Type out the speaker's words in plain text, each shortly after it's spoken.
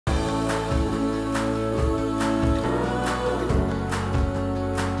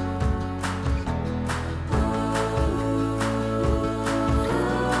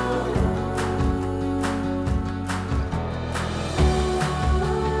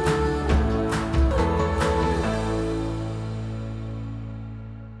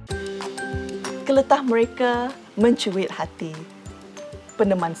Geletah mereka mencuit hati.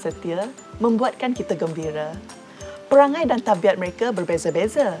 Peneman setia membuatkan kita gembira. Perangai dan tabiat mereka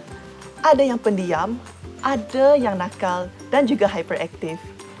berbeza-beza. Ada yang pendiam, ada yang nakal dan juga hyperaktif.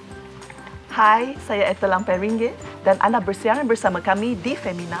 Hai, saya Ethel Lampai Ringgit dan anda bersiaran bersama kami di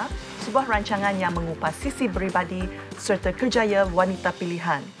Femina, sebuah rancangan yang mengupas sisi peribadi serta kerjaya wanita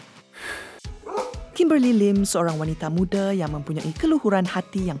pilihan. Kimberly Lim seorang wanita muda yang mempunyai keluhuran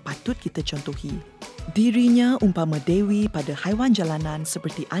hati yang patut kita contohi. Dirinya umpama dewi pada haiwan jalanan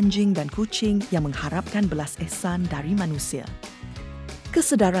seperti anjing dan kucing yang mengharapkan belas ehsan dari manusia.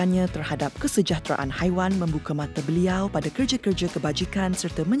 Kesedarannya terhadap kesejahteraan haiwan membuka mata beliau pada kerja-kerja kebajikan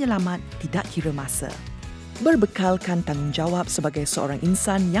serta menyelamat tidak kira masa. Berbekalkan tanggungjawab sebagai seorang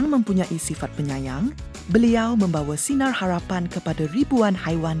insan yang mempunyai sifat penyayang, beliau membawa sinar harapan kepada ribuan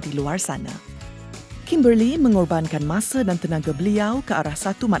haiwan di luar sana. Kimberly mengorbankan masa dan tenaga beliau ke arah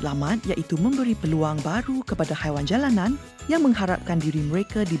satu matlamat iaitu memberi peluang baru kepada haiwan jalanan yang mengharapkan diri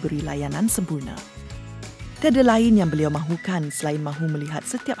mereka diberi layanan sempurna. Tiada lain yang beliau mahukan selain mahu melihat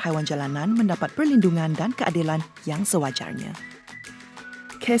setiap haiwan jalanan mendapat perlindungan dan keadilan yang sewajarnya.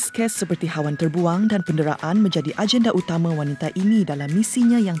 Kes-kes seperti haiwan terbuang dan penderaan menjadi agenda utama wanita ini dalam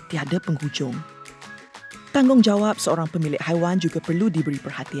misinya yang tiada penghujung. Tanggungjawab seorang pemilik haiwan juga perlu diberi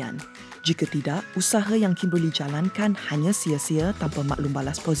perhatian. Jika tidak, usaha yang Kimberly jalankan hanya sia-sia tanpa maklum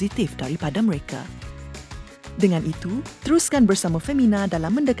balas positif daripada mereka. Dengan itu, teruskan bersama Femina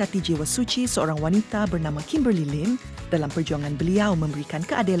dalam mendekati jiwa suci seorang wanita bernama Kimberly Lim dalam perjuangan beliau memberikan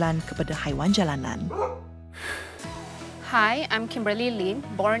keadilan kepada haiwan jalanan. Hi, I'm Kimberly Lim,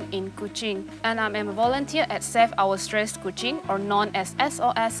 born in Kuching, and I'm a volunteer at Save Our Stressed Kuching, or known as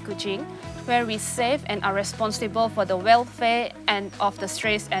S.O.S Kuching, where we save and are responsible for the welfare and of the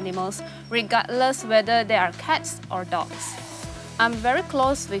stressed animals, regardless whether they are cats or dogs. I'm very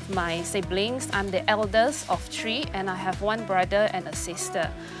close with my siblings. I'm the eldest of 3, and I have one brother and a sister.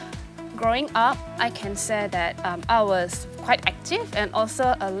 Growing up, I can say that I was quite active and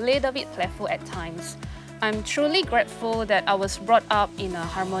also a little bit playful at times. I'm truly grateful that I was brought up in a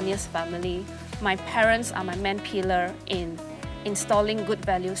harmonious family. My parents are my main pillar in installing good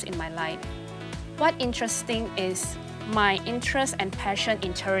values in my life. What interesting is my interest and passion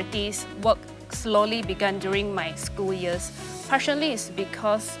in charities work slowly began during my school years. Partially is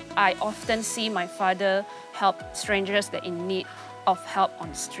because I often see my father help strangers that in need of help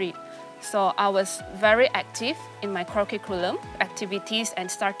on the street. So I was very active in my curriculum activities and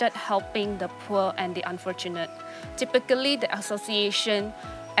started helping the poor and the unfortunate. Typically, the association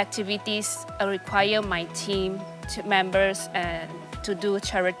activities require my team members and to do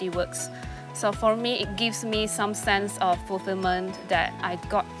charity works. So for me, it gives me some sense of fulfillment that I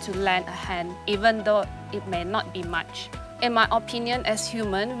got to lend a hand, even though it may not be much. In my opinion, as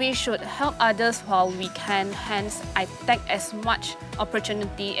human, we should help others while we can. Hence, I take as much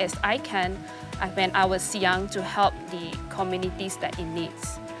opportunity as I can when I was young to help the communities that it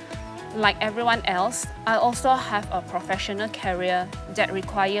needs. Like everyone else, I also have a professional career that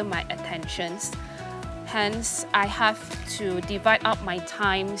require my attentions. Hence, I have to divide up my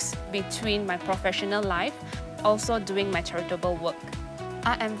times between my professional life, also doing my charitable work.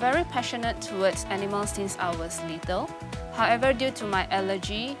 I am very passionate towards animals since I was little. However, due to my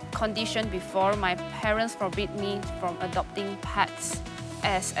allergy condition before, my parents forbid me from adopting pets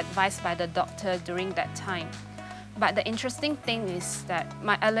as advised by the doctor during that time. But the interesting thing is that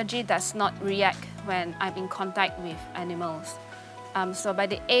my allergy does not react when I'm in contact with animals. So by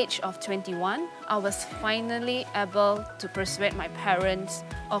the age of 21, I was finally able to persuade my parents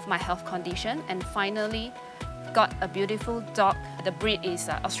of my health condition and finally got a beautiful dog. The breed is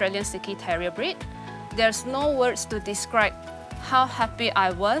Australian Silky Terrier breed. There's no words to describe how happy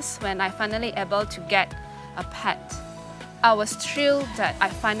I was when I finally able to get a pet. I was thrilled that I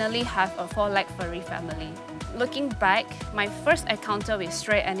finally have a 4-leg furry family. Looking back, my first encounter with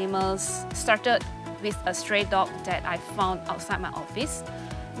stray animals started with a stray dog that I found outside my office.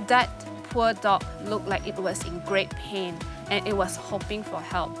 That poor dog looked like it was in great pain and it was hoping for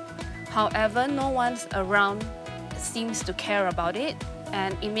help. However, no one's around seems to care about it,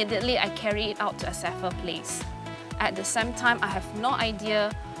 and immediately I carry it out to a safer place. At the same time, I have no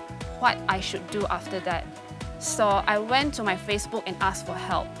idea what I should do after that. So I went to my Facebook and asked for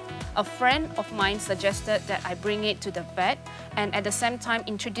help. A friend of mine suggested that I bring it to the vet and at the same time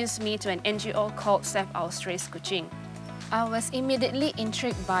introduced me to an NGO called Save Our Stressed Kuching. I was immediately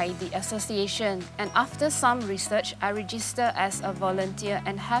intrigued by the association, and after some research, I registered as a volunteer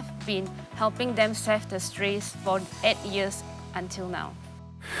and have been helping them save the strays for 8 years until now.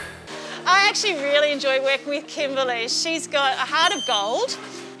 I actually really enjoy working with Kimberly. She's got a heart of gold,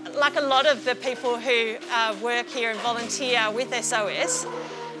 like a lot of the people who work here and volunteer with S.O.S,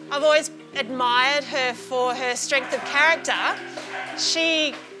 I've always admired her for her strength of character.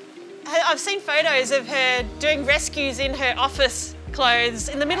 I've seen photos of her doing rescues in her office clothes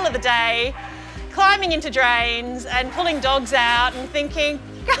in the middle of the day, climbing into drains and pulling dogs out and thinking,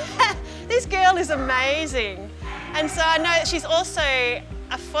 this girl is amazing. And so I know that she's also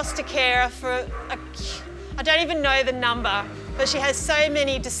a foster carer for, I don't even know the number, but she has so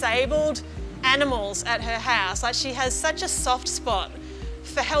many disabled animals at her house. Like, she has such a soft spot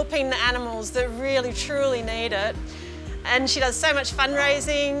for helping the animals that really, truly need it. And she does so much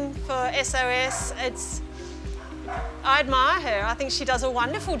fundraising for S.O.S. I admire her. I think she does a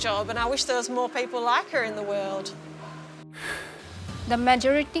wonderful job, and I wish there was more people like her in the world. The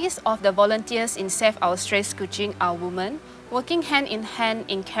majorities of the volunteers in Save Our Strays Kucing are women, working hand in hand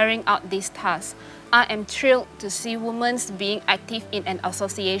in carrying out these tasks. I am thrilled to see women being active in an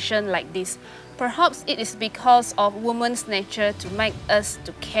association like this. Perhaps it is because of women's nature to make us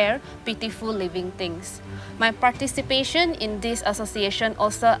to care pitiful living things. My participation in this association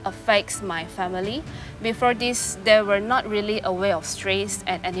also affects my family. Before this, they were not really aware of strays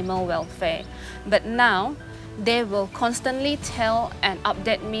and animal welfare. But now, they will constantly tell and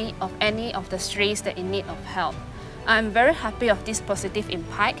update me of any of the strays that in need of help. I'm very happy of this positive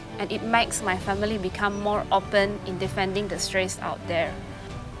impact, and it makes my family become more open in defending the strays out there.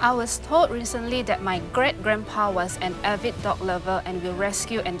 I was told recently that my great-grandpa was an avid dog lover and will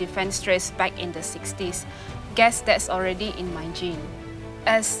rescue and defend strays back in the 60s. Guess that's already in my gene.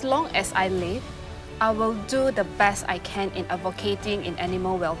 As long as I live, I will do the best I can in advocating in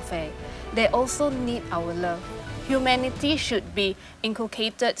animal welfare. They also need our love. Humanity should be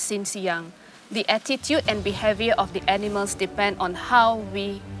inculcated since young. The attitude and behavior of the animals depend on how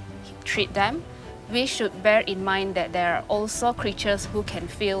we treat them. We should bear in mind that there are also creatures who can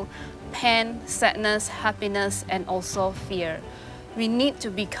feel pain, sadness, happiness, and also fear. We need to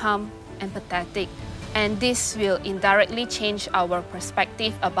become empathetic, and this will indirectly change our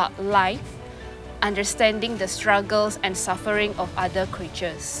perspective about life, understanding the struggles and suffering of other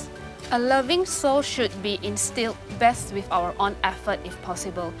creatures. A loving soul should be instilled best with our own effort if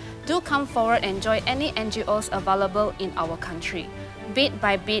possible. Do come forward and join any NGOs available in our country. Bit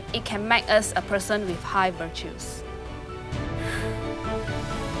by bit, it can make us a person with high virtues.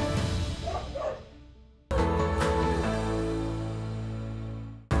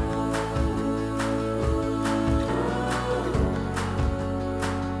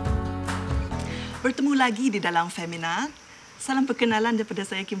 Bertemu lagi di dalam Femina. Salam perkenalan daripada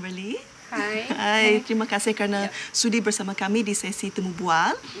saya, Kimberly. Hai. Terima kasih kerana sudi bersama kami di sesi Temu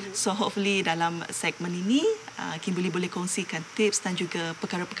Bual. So hopefully dalam segmen ini, Kimberly boleh kongsikan tips dan juga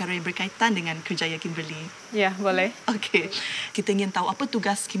perkara-perkara yang berkaitan dengan kerjaya Kimberly. Ya, boleh. Okey. Kita ingin tahu apa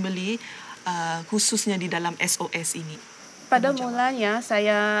tugas Kimberly khususnya di dalam S.O.S ini. Pada mulanya,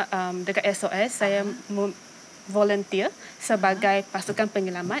 saya dekat S.O.S, saya volunteer sebagai pasukan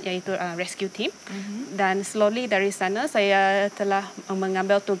penyelamat, iaitu rescue team. Dan slowly dari sana saya telah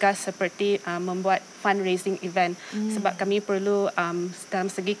mengambil tugas seperti membuat fundraising event, sebab kami perlu dalam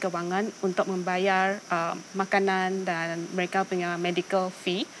segi kewangan untuk membayar makanan dan mereka punya medical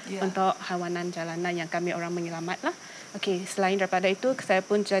fee untuk haiwanan jalanan yang kami orang menyelamat lah. Okay, selain daripada itu, saya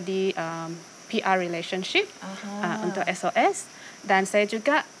pun jadi PR relationship untuk S.O.S, dan saya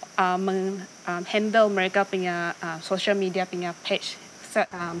juga handle mereka punya social media punya page,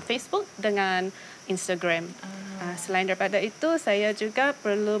 Facebook dengan Instagram. Selain daripada itu, saya juga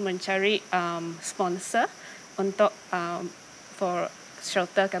perlu mencari sponsor untuk for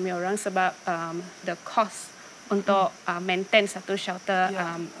shelter kami orang, sebab the cost untuk maintain satu shelter,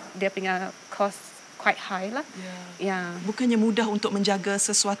 dia punya cost quite high lah. Bukannya mudah untuk menjaga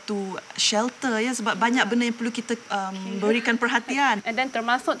sesuatu shelter ya, sebab banyak benda yang perlu kita berikan perhatian. And then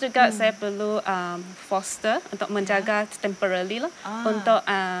termasuk juga saya perlu foster untuk menjaga temporarily lah, untuk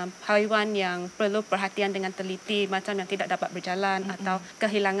haiwan yang perlu perhatian dengan teliti, macam yang tidak dapat berjalan atau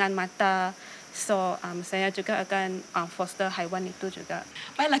kehilangan mata. So saya juga akan foster haiwan itu juga.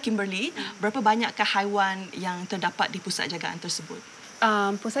 Baiklah Kimberly, berapa banyakkah haiwan yang terdapat di pusat jagaan tersebut?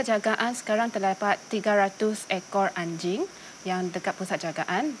 Pusat jagaan sekarang terdapat 300 ekor anjing yang dekat pusat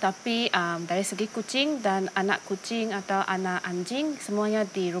jagaan, tapi dari segi kucing dan anak kucing atau anak anjing semuanya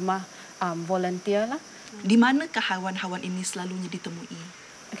di rumah volunteer lah. Di manakah haiwan-haiwan ini selalunya ditemui?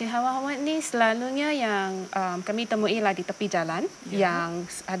 Okey, haiwan-haiwan ni selalunya yang kami temui lah di tepi jalan, yang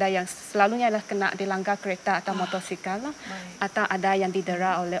ada yang selalunya adalah kena dilanggar kereta atau motosikal lah, atau ada yang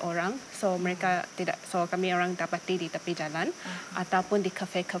didera oleh orang. So mereka tidak, so kami orang dapati di tepi jalan ataupun di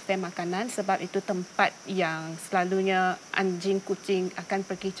kafe-kafe makanan, sebab itu tempat yang selalunya anjing kucing akan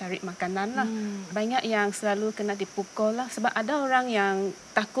pergi cari makanan lah. Banyak yang selalu kena dipukul lah, sebab ada orang yang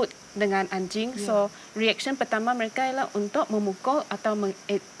takut dengan anjing. So reaction pertama mereka ialah untuk memukul atau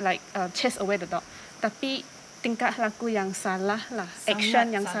chase away the dog. Tapi tingkah laku yang salah lah, action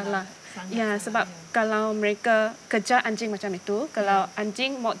yang salah. Ya, sebab kalau mereka kejar anjing macam itu, kalau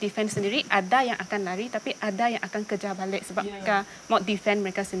anjing mau defend sendiri, ada yang akan lari, tapi ada yang akan kejar balik sebab mereka mau defend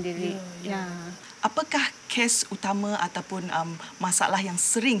mereka sendiri. Apakah kes utama ataupun masalah yang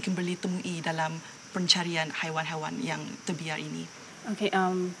sering Kimberly temui dalam pencarian haiwan-haiwan yang terbiar ini? Okey,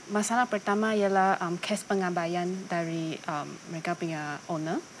 masalah pertama ialah kes pengabaian dari mereka punya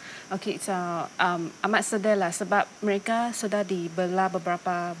owner. Okey, so amat sedih lah sebab mereka sudah dibela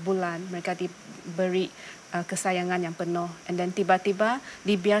beberapa bulan, mereka diberi kesayangan yang penuh, and then tiba-tiba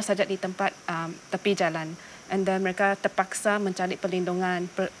dibiar saja di tempat tepi jalan, and then mereka terpaksa mencari perlindungan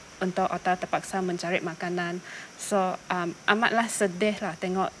atau terpaksa mencari makanan. So amatlah sedih lah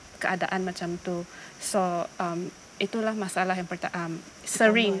tengok keadaan macam tu. So itulah masalah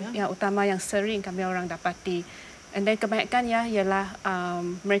yang utama yang sering kami orang dapati. And then kebanyakan ialah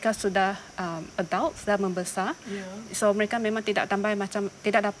mereka sudah adult, sudah membesar. So mereka memang tidak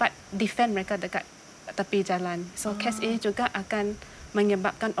dapat defend mereka dekat tepi jalan. So kes ini juga akan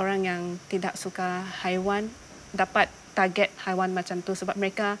menyebabkan orang yang tidak suka haiwan dapat target haiwan macam tu, sebab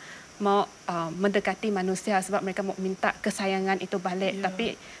mereka mau mendekati manusia, sebab mereka mau minta kesayangan itu balik.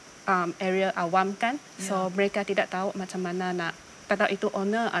 Tapi area awam kan, so mereka tidak tahu macam mana nak tahu itu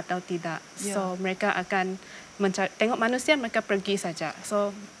owner atau tidak. So mereka akan tengok manusia, mereka pergi saja.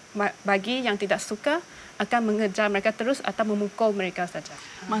 So bagi yang tidak suka akan mengejar mereka terus atau memukul mereka saja.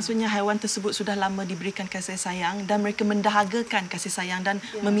 Maksudnya haiwan tersebut sudah lama diberikan kasih sayang dan mereka mendahagakan kasih sayang dan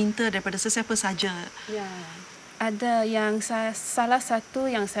meminta daripada sesiapa saja. Ada yang salah satu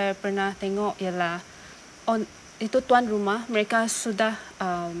yang saya pernah tengok ialah itu tuan rumah, mereka sudah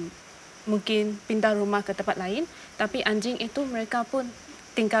mungkin pindah rumah ke tempat lain, tapi anjing itu mereka pun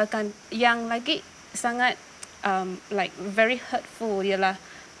tinggalkan. Yang lagi sangat very hurtful ialah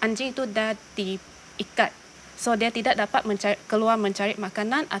anjing itu dah diikat, so dia tidak dapat keluar mencari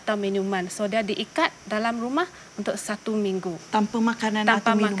makanan atau minuman. So dia diikat dalam rumah untuk 1 minggu tanpa makanan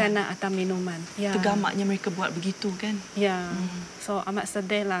atau minuman. Tergamaknya mereka buat begitu kan? So amat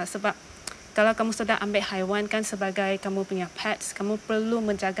sedih lah, sebab kalau kamu sudah ambil haiwan kan sebagai kamu punya pets, kamu perlu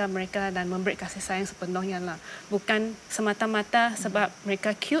menjaga mereka dan memberi kasih sayang sepenuhnya lah. Bukan semata-mata sebab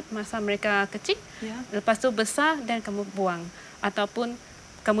mereka cute masa mereka kecil, lepas tu besar dan kamu buang. Ataupun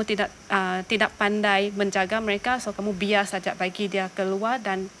kamu tidak pandai menjaga mereka, so kamu biar saja bagi dia keluar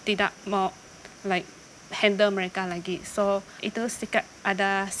dan tidak mau handle mereka lagi. So itu sikit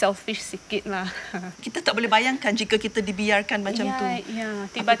ada selfish sikit lah. Kita tak boleh bayangkan jika kita dibiarkan macam tu.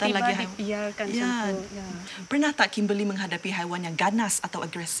 Tiba-tiba dibiarkan macam tu. Pernah tak Kimberly menghadapi haiwan yang ganas atau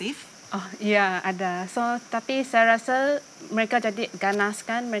agresif? Ada. So tapi saya rasa mereka jadi ganas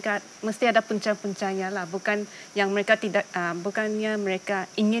kan, mereka mesti ada punca-puncanya lah. Bukan yang mereka tidak, bukannya mereka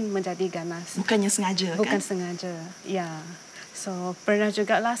ingin menjadi ganas. Bukannya sengaja kan? Bukan sengaja. So, pernah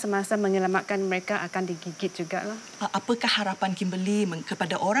jugalah semasa menyelamatkan mereka akan digigit jugalah. Apakah harapan Kimberly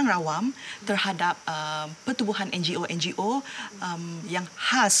kepada orang rawam terhadap pertubuhan NGO yang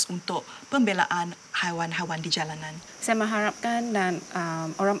khas untuk pembelaan haiwan-haiwan di jalanan? Saya mengharapkan dan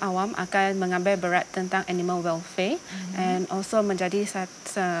orang awam akan mengambil berat tentang animal welfare and also menjadi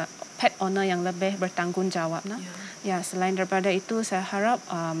pet owner yang lebih bertanggungjawab. Selain daripada itu, saya harap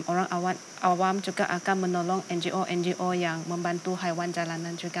orang awam juga akan menolong NGO yang membantu haiwan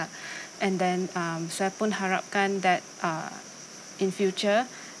jalanan juga. And then saya pun harapkan that in future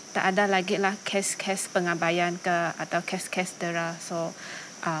tak ada lagi lah kes-kes pengabaian atau kes-kes dera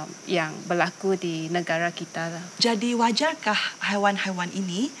yang berlaku di negara kita lah. Jadi wajarkah haiwan-haiwan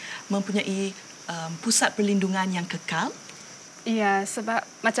ini mempunyai pusat perlindungan yang kekal? Sebab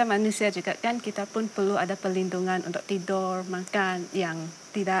macam manusia juga kan, kita pun perlu ada perlindungan untuk tidur, makan yang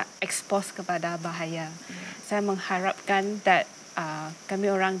tidak expose kepada bahaya. Saya mengharapkan that kami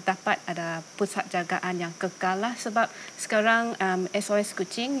orang dapat ada pusat jagaan yang kekal lah, sebab sekarang S.O.S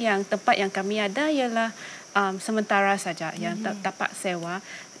kucing yang tempat yang kami ada ialah sementara saja, yang dapat sewa.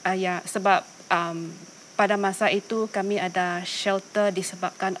 Sebab pada masa itu kami ada shelter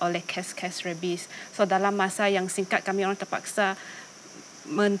disebabkan oleh kes-kes rabies. So dalam masa yang singkat kami orang terpaksa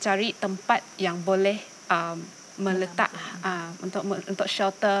mencari tempat yang boleh meletak untuk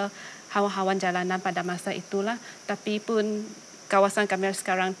shelter haiwan-haiwan jalanan pada masa itulah. Tapi pun kawasan kami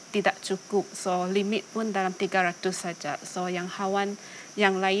sekarang tidak cukup, so limit pun dalam 300 saja. So yang haiwan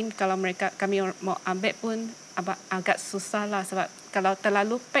yang lain kalau kami mau ambil pun agak susah lah, sebab kalau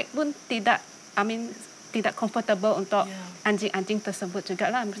terlalu pack pun tidak comfortable untuk anjing-anjing tersebut juga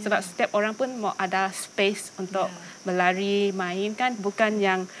lah. Sebab setiap orang pun mau ada space untuk berlari, main kan, bukan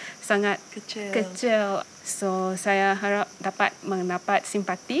yang sangat kecil. So saya harap dapat mendapat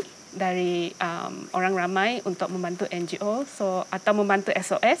simpati dari orang ramai untuk membantu NGO atau membantu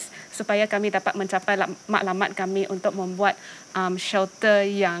S.O.S supaya kami dapat mencapai matlamat kami untuk membuat shelter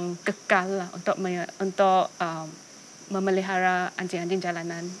yang kekal lah, untuk memelihara anjing-anjing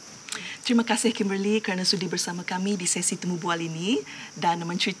jalanan. Terima kasih Kimberly kerana sudi bersama kami di sesi Temu Bual ini dan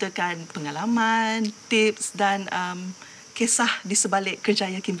menceritakan pengalaman, tips dan kisah di sebalik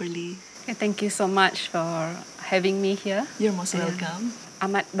kerjaya Kimberly. Thank you so much for having me here. You're most welcome.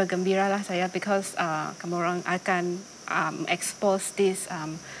 Amat bergembiralah saya because kamu orang akan expose this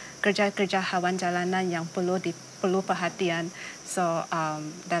kerja-kerja haiwan jalanan yang perlu perhatian. So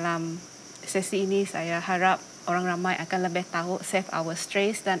dalam sesi ini saya harap orang ramai akan lebih tahu save our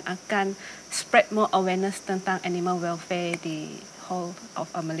strays dan akan spread more awareness tentang animal welfare di whole of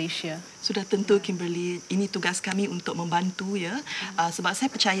Malaysia. Sudah tentu Kimberly, ini tugas kami untuk membantu ya. Sebab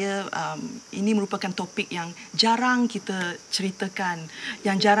saya percaya ini merupakan topik yang jarang kita ceritakan,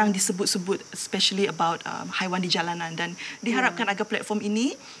 yang jarang disebut-sebut, especially about haiwan di jalanan, dan diharapkan agar platform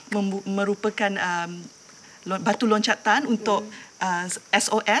ini merupakan batu loncatan untuk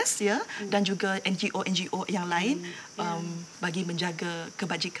S.O.S ya, dan juga NGO yang lain bagi menjaga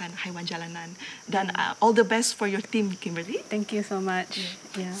kebajikan haiwan jalanan. Dan all the best for your team Kimberly. Thank you so much.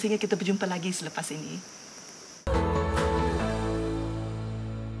 Sehingga kita berjumpa lagi selepas ini.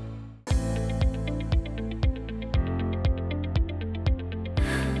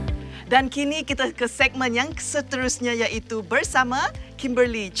 Dan kini kita ke segmen yang seterusnya, iaitu bersama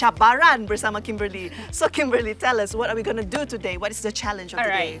Kimberly, cabaran bersama Kimberly. So Kimberly, tell us, what are we going to do today? What is the challenge of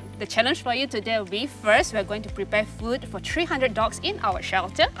today? The challenge for you today will be, first, we're going to prepare food for 300 dogs in our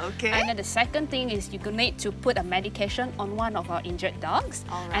shelter. Okay. And then the second thing is you need to put a medication on one of our injured dogs.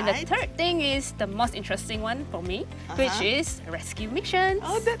 All right. And the third thing is the most interesting one for me, which is rescue missions.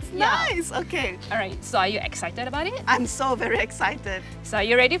 Oh, that's nice. Okay. All right, so are you excited about it? I'm so very excited. So are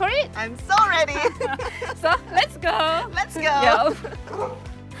you ready for it? I'm so ready. So let's go. Let's go. Yeah. Is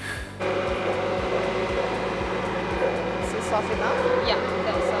it soft enough? Yeah,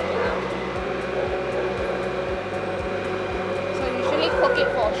 that's soft enough. So usually cook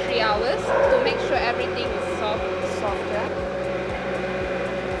it for 3 hours to make sure everything is soft. Soft, yeah.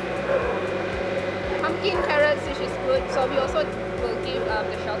 Pumpkin, carrots, which is good. So we also will give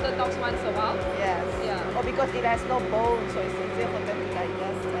the shelter dogs once a while. Yes. Yeah. Oh, because it has no bone, so it's easier for them to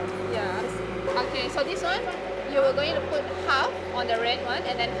digest. Yeah. Okay, so this one, you were going to put half on the red one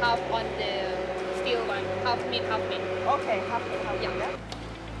and then half on the steel one. Half meat, half meat. Okay, half meat, half meat. Yeah.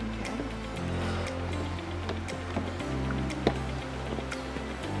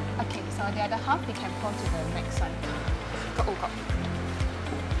 Okay, so the other half we can pour to the next one. Go.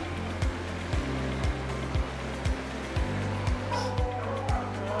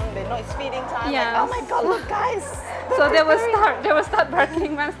 They know it's feeding time. Yes. Like, oh my God, look guys. So they will start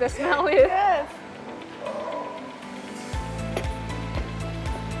barking once they smell it. Yes.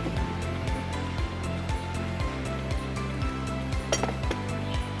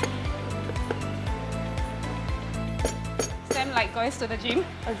 Same like goes to the gym.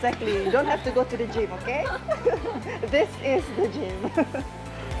 Exactly. You don't have to go to the gym, okay? This is the gym.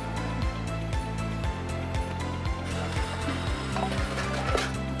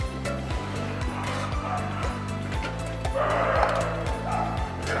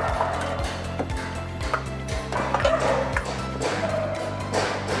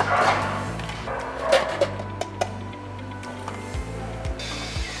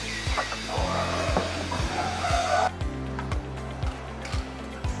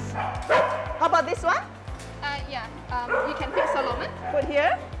 How about this one? Yeah. You can pick Solomon. Put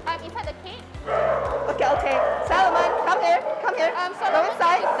here. Inside the cake. Okay. Solomon, come here. Go Solomon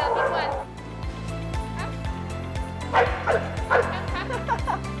inside. is the big one.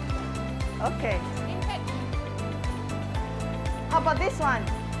 Okay. Inside. How about this one?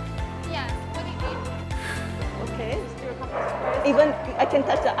 Yeah. Put it in. Okay. Even I can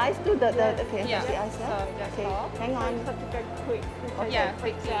touch the eyes too. Okay. Yeah. Touch the eyes. So just Okay. hold. Hang on. Quick. Okay. Yeah,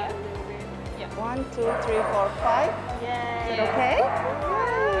 quickly. Yeah. 1, 2, 3, 4, 5. Yay. Is it okay?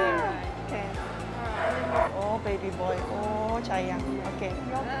 Yeah. Okay. Oh, baby boy. Oh, sayang. Okay.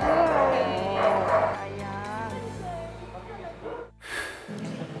 Oh, sayang.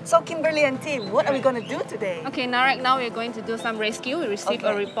 So Kimberly and team, what are we going to do today? Okay, right now we're going to do some rescue. We received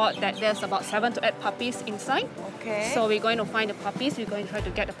a report that there's about 7 to 8 puppies inside. Okay. So we're going to find the puppies. We're going to try to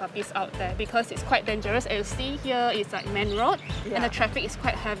get the puppies out there because it's quite dangerous. As you see here, it's like main road and the traffic is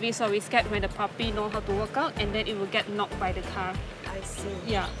quite heavy. So we're scared when the puppy know how to work out and then it will get knocked by the car. I see.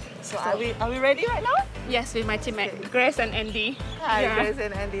 Yeah. So are we ready right now? Yes, with my teammate Grace and Andy. Hi, Grace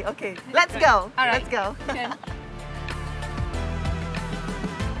and Andy. Okay, let's go. All right. Let's go. Yeah.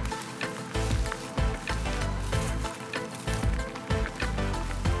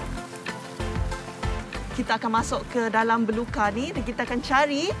 Kita akan masuk ke dalam beluka ni dan kita akan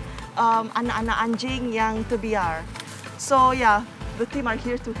cari anak-anak anjing yang terbiar. So yeah, the team are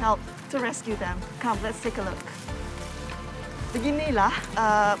here to help to rescue them. Come, let's take a look. Beginilah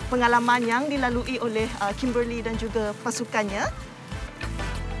pengalaman yang dilalui oleh Kimberly dan juga pasukannya.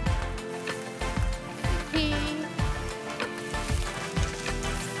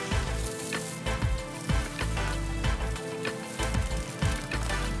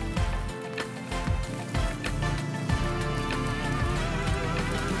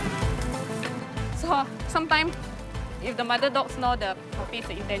 So sometimes, if the mother dogs know the puppy is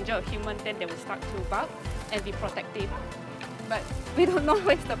in danger of human, then they will start to bark and be protective. But we don't know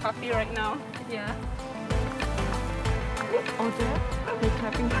where's the puppy right now. Yeah. Oh, there? They're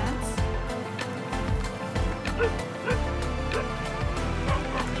clapping hands.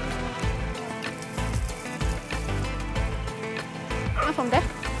 From there.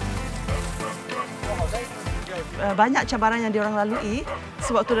 Banyak cabaran yang diorang lalui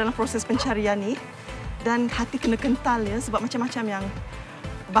sewaktu dalam proses pencarian ni dan hati kena kental ya sebab macam-macam yang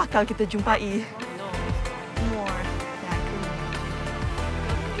bakal kita jumpai. More.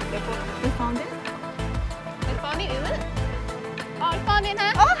 Yeah, they found it? They found it, is it? Oh, you found it,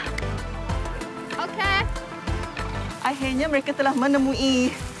 huh? Oh! Okay. Akhirnya mereka telah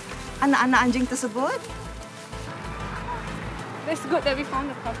menemui anak-anak anjing tersebut. It's good that we found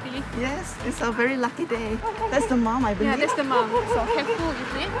the puppy. Yes, it's a very lucky day. That's the mom, I believe. Yeah, that's the mom. So careful,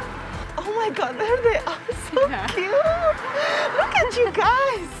 isn't it? Oh my God, there they are. So cute. Look at you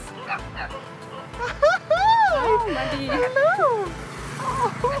guys. Oh, buddy. Hello.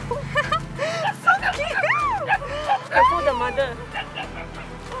 Oh. So cute. Careful the mother.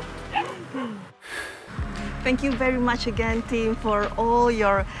 Thank you very much again, team, for all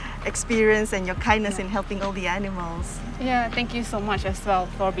your experience and your kindness in helping all the animals. Yeah, thank you so much as well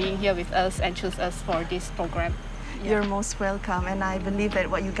for being here with us and choose us for this program. You're most welcome, and I believe that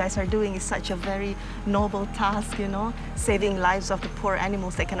what you guys are doing is such a very noble task, you know, saving lives of the poor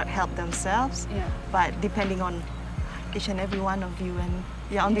animals that cannot help themselves. Yeah. But depending on each and every one of you, and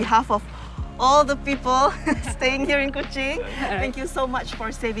yeah, on behalf of all the people staying here in Kuching, thank you so much for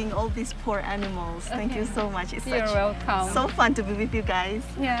saving all these poor animals. Thank you so much. It's You're welcome. so fun to be with you guys.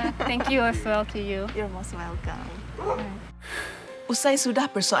 Yeah, thank you as well to you. You're most welcome. Usai sudah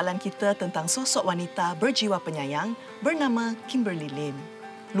persoalan kita tentang sosok wanita berjiwa penyayang bernama Kimberly Lim.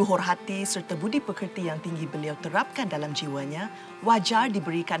 Luhur hati serta budi pekerti yang tinggi beliau terapkan dalam jiwanya wajar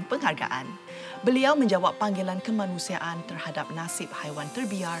diberikan penghargaan. Beliau menjawab panggilan kemanusiaan terhadap nasib haiwan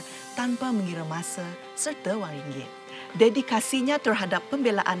terbiar tanpa mengira masa serta wang ringgit. Dedikasinya terhadap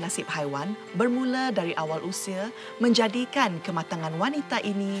pembelaan nasib haiwan bermula dari awal usia menjadikan kematangan wanita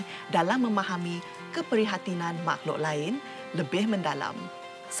ini dalam memahami keprihatinan makhluk lain lebih mendalam.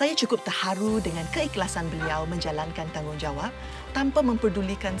 Saya cukup terharu dengan keikhlasan beliau menjalankan tanggungjawab tanpa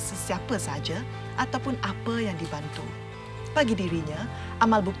memperdulikan sesiapa sahaja ataupun apa yang dibantu. Bagi dirinya,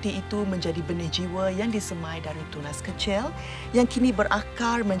 amal bukti itu menjadi benih jiwa yang disemai dari tunas kecil yang kini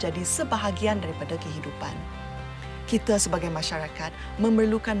berakar menjadi sebahagian daripada kehidupan. Kita sebagai masyarakat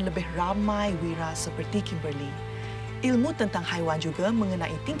memerlukan lebih ramai wira seperti Kimberly. Ilmu tentang haiwan juga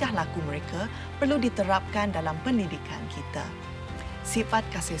mengenai tingkah laku mereka perlu diterapkan dalam pendidikan kita. Sifat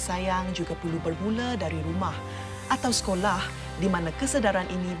kasih sayang juga perlu bermula dari rumah atau sekolah di mana kesedaran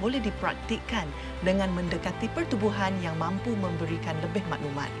ini boleh dipraktikkan dengan mendekati pertubuhan yang mampu memberikan lebih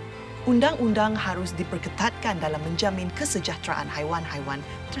maklumat. Undang-undang harus diperketatkan dalam menjamin kesejahteraan haiwan-haiwan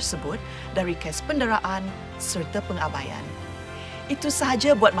tersebut dari kes penderaan serta pengabaian. Itu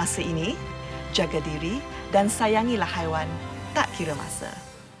sahaja buat masa ini. Jaga diri dan sayangilah haiwan tak kira masa.